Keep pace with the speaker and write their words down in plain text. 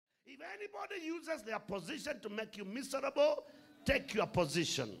anybody uses their position to make you miserable, take your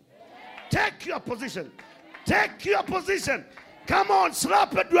position. Take your position. Take your position. Come on,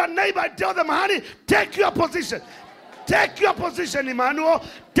 slap at your neighbor and tell them, honey, take your position. Take your position, Emmanuel.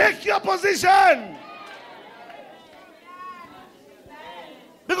 Take your position.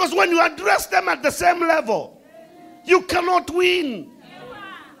 Because when you address them at the same level, you cannot win.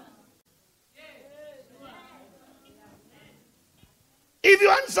 If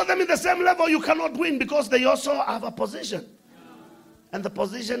you answer them in the same level, you cannot win because they also have a position. And the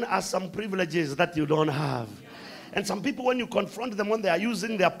position has some privileges that you don't have. And some people, when you confront them, when they are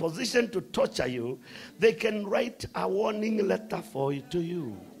using their position to torture you, they can write a warning letter to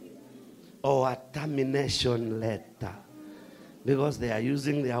you. Or a termination letter. Because they are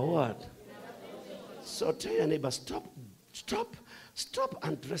using their word. So tell your neighbor, stop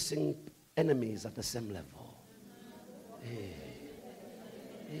addressing enemies at the same level. Hey.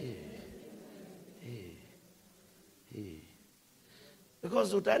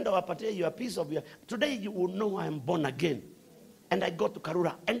 Because utaenda wapatie you a piece of your... Today you will know I am born again. And I go to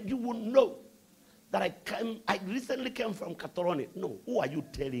Karura. And you will know that I recently came from Katoroni. No, who are you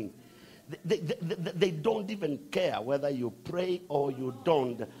telling? They don't even care whether you pray or you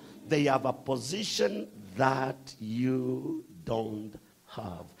don't. They have a position that you don't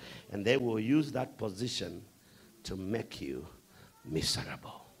have. And they will use that position to make you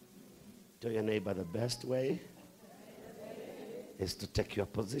miserable. Tell your neighbor, the best way is to take your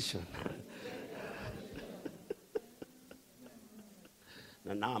position.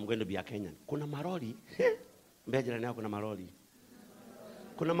 Now I'm going to be a Kenyan. Kuna maroli. Mbea jirani yako kuna maroli.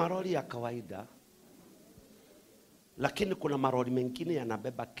 Kuna maroli ya kawaida. Lakini kuna maroli mengine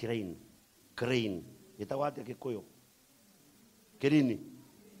yanabeba crane. Crane. Itakuwa wapi Kikuyu? Kirini.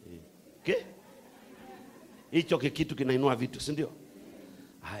 Ke? Hicho kitu kinainua vitu, si ndio?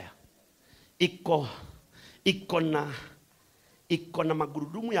 Haya. Iko na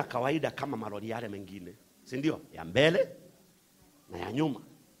magurudumu ya kawaida kama maroli yale mengine, si ndio? Ya mbele na ya nyuma.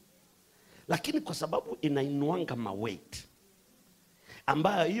 Lakini kwa sababu inainuanga weight,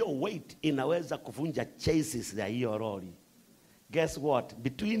 ambayo hiyo weight inaweza kuvunja chassis ya hiyo lori. Guess what?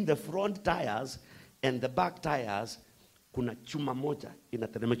 Between the front tires and the back tires kuna chuma moja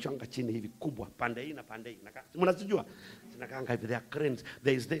inateremshwa chini hivi kubwa, pande hii na pande hii. Mnasijua? Zinakaanga hivi, there are cranes.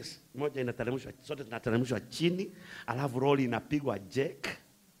 There is this. Moja inateremshwa, zote zinateremshwa chini, alafu lori inapigwa jack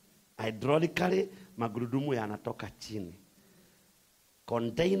hydraulically, magurudumu yanatoka chini.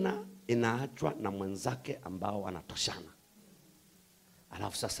 Container inaachwa na mwenzake ambao wanatoshana.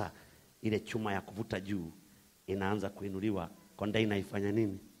 Alafu sasa ile chuma ya kuvuta juu inaanza kuinuliwa. Container ifanya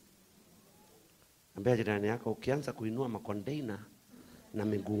nini? Ambia jirani yako, ukianza kuinua makonteina na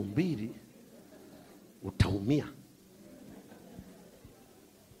miguu mbili utaumia.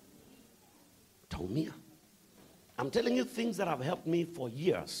 Utaumia. I'm telling you things that have helped me for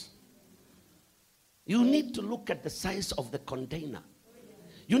years. You need to look at the size of the container.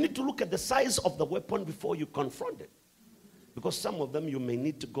 You need to look at the size of the weapon before you confront it. Because some of them you may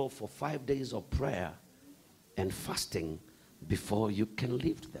need to go for 5 days of prayer and fasting before you can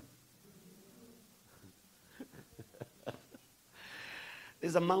lift them.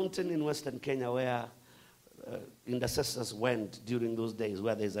 There's a mountain in Western Kenya where intercessors went during those days,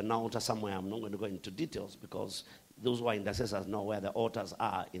 where there's an altar somewhere. I'm not going to go into details because those who are intercessors know where the altars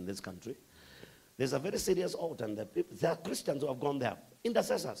are in this country. There's a very serious altar, and there are Christians who have gone there,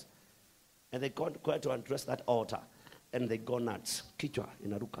 intercessors. And they go to address that altar, and they go nuts. Kichwa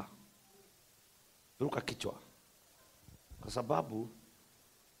inaruka. Ruka kichwa. Kwa sababu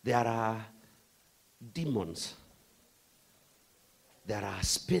there are demons. There are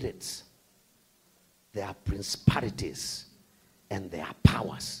spirits, there are principalities, and there are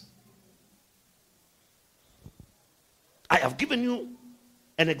powers. I have given you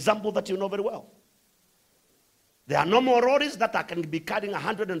an example that you know very well. There are no more lorries that can be carrying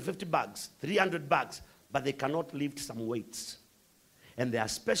 150 bags, 300 bags, but they cannot lift some weights. And there are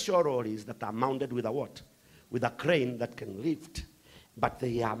special lorries that are mounted with a what? With a crane that can lift. But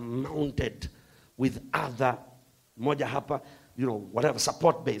they are mounted with other, moja hapa, you know, whatever,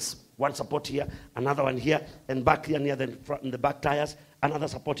 support base. One support here, another one here, and back here near the front and the back tires, another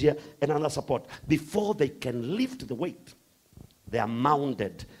support here, another support. Before they can lift the weight, they are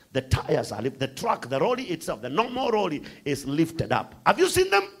mounted. The tires are lifted. The truck, the lorry itself, the normal lorry is lifted up. Have you seen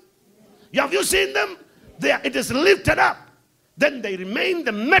them? Have you seen them? It is lifted up. Then they remain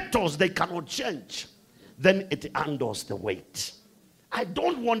the metals they cannot change. Then it handles the weight. I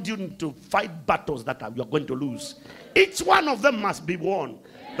don't want you to fight battles that you're going to lose. Each one of them must be won.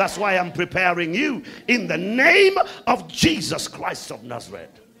 That's why I'm preparing you in the name of Jesus Christ of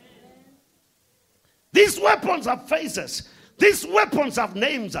Nazareth. These weapons have faces. These weapons have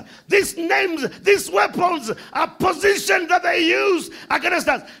names. These weapons are positions that they use against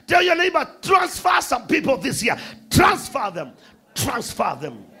us. Tell your neighbor, transfer some people this year. Transfer them. Transfer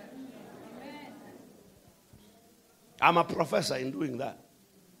them. I'm a professor in doing that.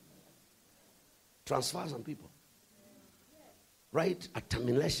 Transfer some people. Write a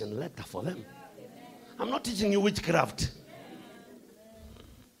termination letter for them. I'm not teaching you witchcraft.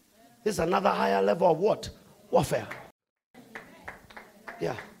 This is another higher level of what? Warfare.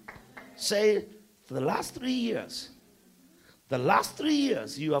 Yeah. Say, for the last 3 years,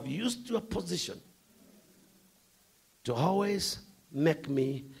 you have used your position to always make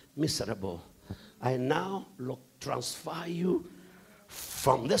me miserable. I now transfer you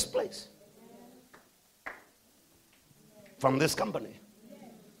from this place, from this company,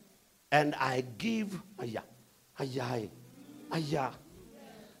 and I give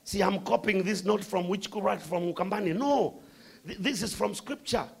See, I'm copying this not from witchcraft, from company. No, this is from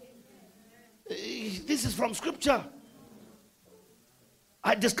scripture. This is from scripture.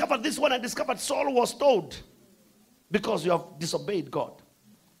 I discovered this when I discovered Saul was told, because you have disobeyed God,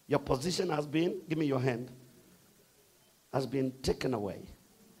 your position has been, give me your hand, has been taken away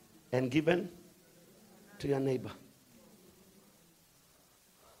and given to your neighbor.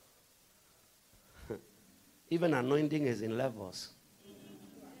 Even anointing is in levels.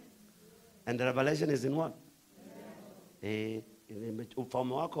 And the revelation is in what?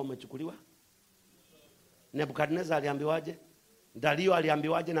 Ufalme wako umechukuliwa. Nebukadnezar aliambiwaje? Dario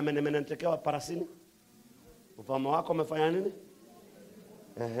aliambiwaje na menemenetekewa parasini? Ufalme wako umefanya nini?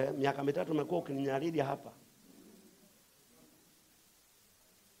 Miaka 3 umekuwa ukininyaridi hapa.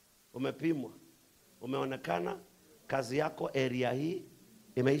 Umepimwa. Umeonekana kazi yako area hii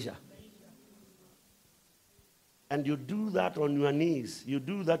imeisha. And you do that on your knees. You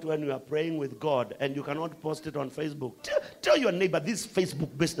do that when you are praying with God, and you cannot post it on Facebook. Tell your neighbor, this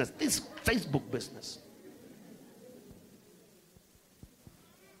Facebook business.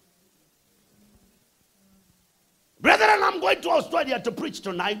 Brethren, I'm going to Australia to preach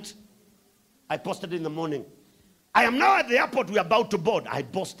tonight. I posted in the morning. I am now at the airport. We are about to board. I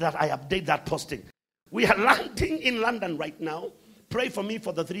post that. I update that posting. We are landing in London right now. Pray for me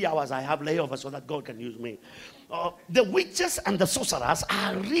for the 3 hours I have layover so that God can use me. The witches and the sorcerers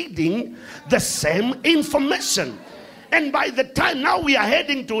are reading the same information. And by the time now we are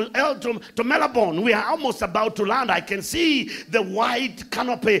heading to Melbourne, we are almost about to land. I can see the white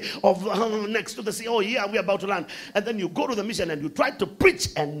canopy of next to the sea. Oh, yeah, we are about to land. And then you go to the mission and you try to preach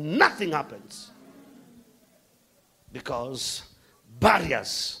and nothing happens. Because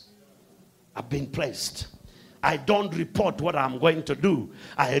barriers have been placed. I don't report what I'm going to do.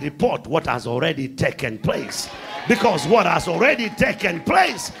 I report what has already taken place. Because what has already taken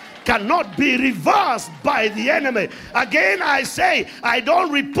place cannot be reversed by the enemy. Again, I say, I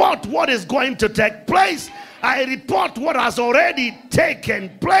don't report what is going to take place. I report what has already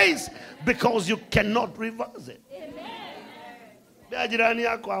taken place, because you cannot reverse it. Amen.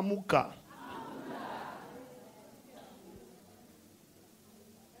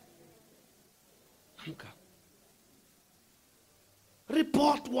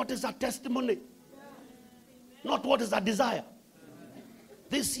 Report what is a testimony, not what is a desire.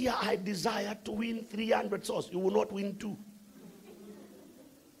 This year I desire to win 300 souls. You will not win 2.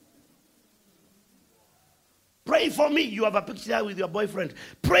 Pray for me. You have a picture with your boyfriend.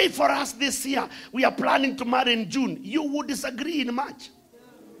 Pray for us this year. We are planning to marry in June. You will disagree in March.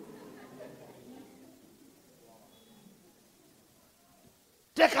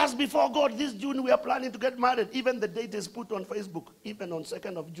 Take us before God. This June we are planning to get married. Even the date is put on Facebook. Even on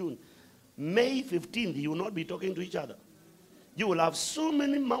 2nd of June. May 15th, you will not be talking to each other. You will have so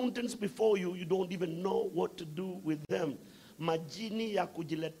many mountains before you, you don't even know what to do with them. Majini ya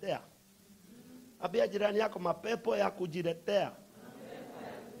kujiletea. Abia jirani yako mapepo ya kujiletea.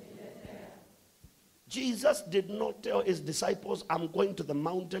 Jesus did not tell his disciples, I'm going to the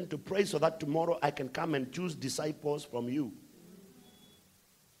mountain to pray so that tomorrow I can come and choose disciples from you.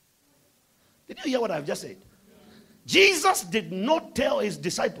 Did you hear what I've just said? Jesus did not tell his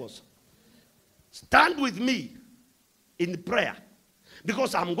disciples, stand with me in prayer,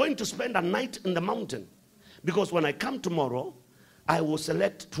 because I'm going to spend a night in the mountain. Because when I come tomorrow, I will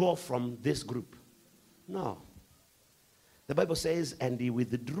select 12 from this group. No. The Bible says, and he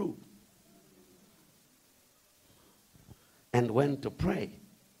withdrew and went to pray.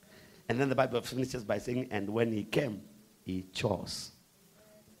 And then the Bible finishes by saying, and when he came, he chose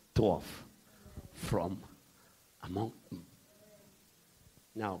 12 from among them.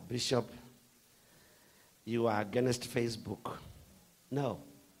 Now, Bishop, you are against Facebook. No.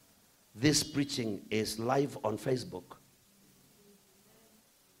 This preaching is live on Facebook.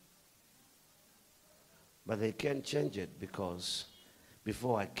 But they can't change it because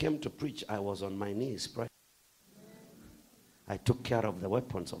before I came to preach, I was on my knees praying. I took care of the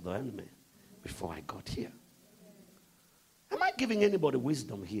weapons of the enemy before I got here. Am I giving anybody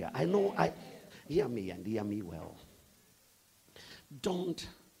wisdom here? I know hear me and hear me well. Don't,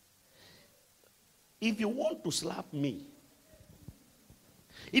 if you want to slap me,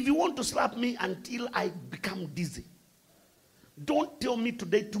 until I become dizzy, don't tell me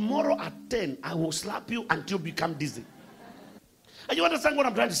today, tomorrow at 10, I will slap you until you become dizzy. And you understand what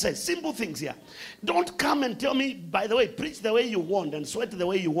I'm trying to say? Simple things here. Don't come and tell me, by the way, preach the way you want and sweat the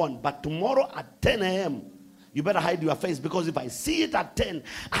way you want, but tomorrow at 10 a.m., you better hide your face, because if I see it at 10,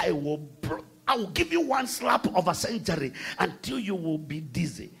 I will give you one slap of a century until you will be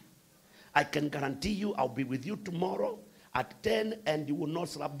dizzy. I can guarantee you I'll be with you tomorrow at 10 and you will not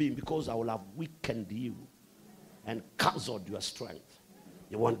slap me, because I will have weakened you and cancelled your strength.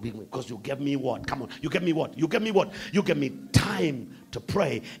 You won't be, because you gave me what? Come on, you gave me what? You gave me what? You gave me time to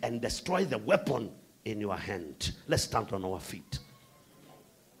pray and destroy the weapon in your hand. Let's stand on our feet.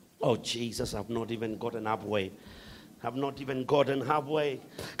 Oh, Jesus, I've not even gotten halfway. I've not even gotten halfway.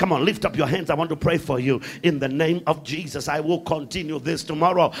 Come on, lift up your hands. I want to pray for you. In the name of Jesus, I will continue this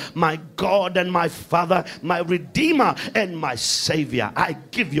tomorrow. My God and my Father, my Redeemer and my Savior, I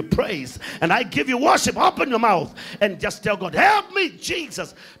give you praise and I give you worship. Open your mouth and just tell God, help me,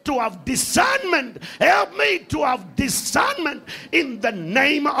 Jesus, to have discernment. Help me to have discernment in the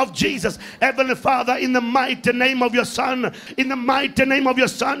name of Jesus. Heavenly Father, in the mighty name of your Son, in the mighty name of your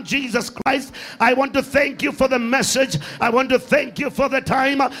Son, Jesus Christ, I want to thank you for the message. I want to thank you for the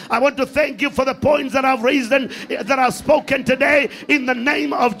time. I want to thank you for the points that I've raised and that I've spoken today. In the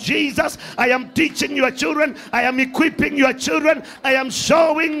name of Jesus, I am teaching your children. I am equipping your children. I am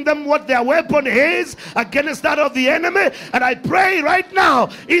showing them what their weapon is against that of the enemy. And I pray right now,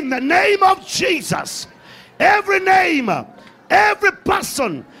 in the name of Jesus, every name, every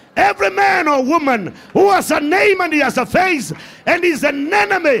person, every man or woman who has a name and he has a face and he's an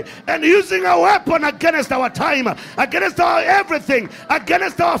enemy and using a weapon against our time, against our everything,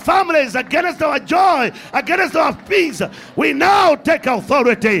 against our families, against our joy, against our peace, we now take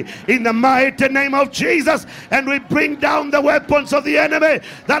authority in the mighty name of Jesus, and we bring down the weapons of the enemy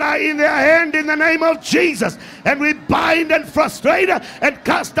that are in their hand in the name of Jesus, and we bind and frustrate and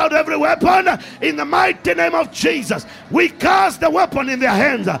cast out every weapon in the mighty name of Jesus. We cast the weapon in their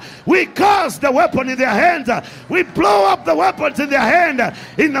hands. We cast the weapon in their hands. We blow up the weapons in their hand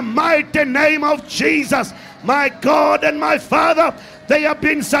in the mighty name of Jesus. My God and my Father, they have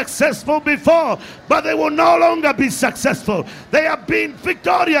been successful before, but they will no longer be successful. They have been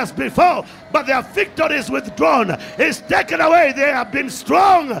victorious before, but their victory is withdrawn. It's taken away. They have been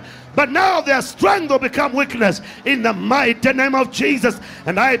strong, but now their strength will become weakness in the mighty name of Jesus.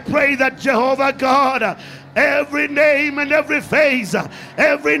 And I pray that Jehovah God, every name and every phase,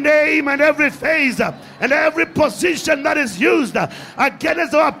 every name and every phase, and every position that is used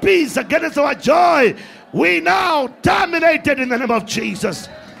against our peace, against our joy, we now terminate it in the name of Jesus.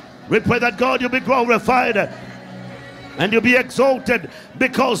 We pray that God, you'll be glorified and you'll be exalted,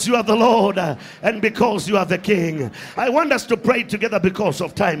 because you are the Lord and because you are the King. I want us to pray together because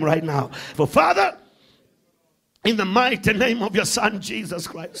of time right now. For Father, in the mighty name of your Son Jesus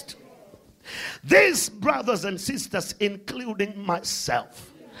Christ, these brothers and sisters, including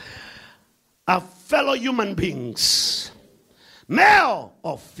myself, are fellow human beings, male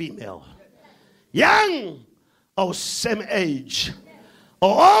or female, young or same age,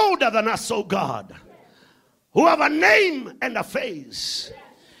 or older than us, oh God, who have a name and a face,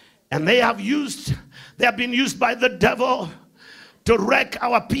 and they have been used by the devil to wreck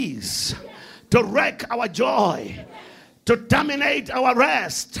our peace, to wreck our joy, to terminate our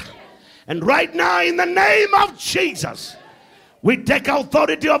rest. And right now, in the name of Jesus, we take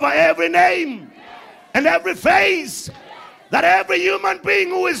authority over every name and every face that every human being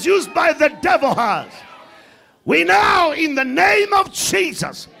who is used by the devil has. We now, in the name of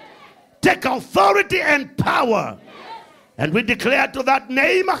Jesus, take authority and power. And we declare to that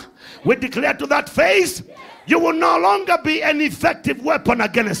name, we declare to that face, you will no longer be an effective weapon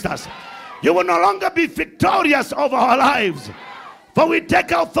against us. You will no longer be victorious over our lives. For we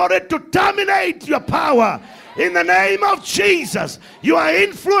take authority to terminate your power in the name of Jesus. You are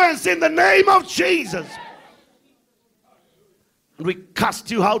influenced in the name of Jesus. We cast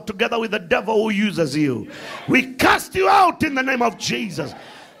you out together with the devil who uses you. We cast you out in the name of Jesus.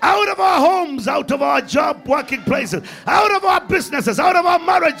 Out of our homes, out of our job working places, out of our businesses, out of our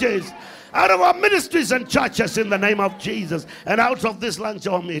marriages, out of our ministries and churches in the name of Jesus, and out of this lunch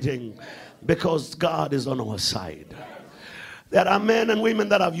hour meeting, because God is on our side. There are men and women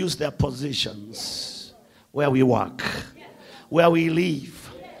that have used their positions where we work, where we live,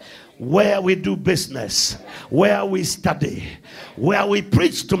 where we do business, where we study, where we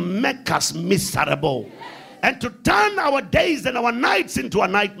preach, to make us miserable and to turn our days and our nights into a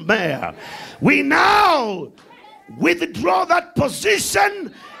nightmare. We now withdraw that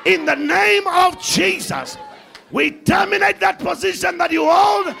position in the name of Jesus. We terminate that position that you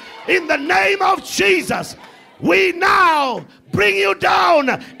hold in the name of Jesus. We now bring you down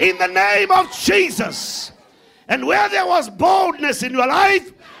in the name of Jesus. And where there was boldness in your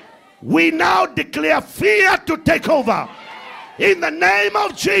life, we now declare fear to take over in the name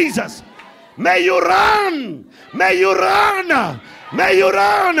of Jesus. May you run. May you run. May you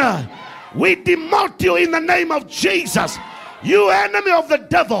run. We demote you in the name of Jesus. You enemy of the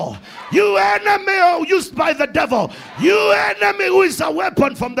devil. You enemy used by the devil. You enemy who is a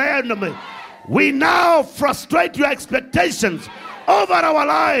weapon from the enemy. We now frustrate your expectations over our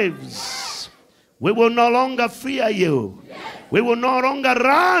lives. We will no longer fear you. We will no longer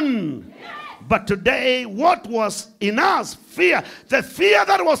run. But today, what was in us, fear, the fear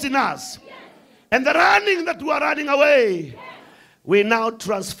that was in us, and the running that we are running away, we now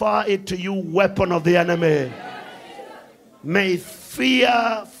transfer it to you, weapon of the enemy. May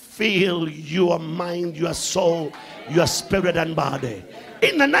fear fill your mind, your soul, your spirit and body,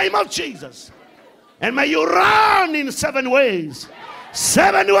 in the name of Jesus. And may you run in 7 ways.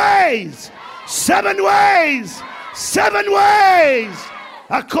 7 ways. 7 ways. 7 ways.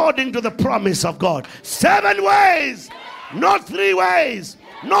 According to the promise of God. 7 ways. Not 3 ways.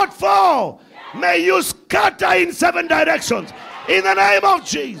 Not 4. May you scatter in 7 directions. In the name of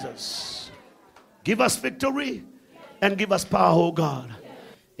Jesus. Give us victory and give us power, oh God.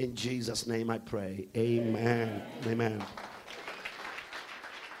 In Jesus' name I pray. Amen. Amen.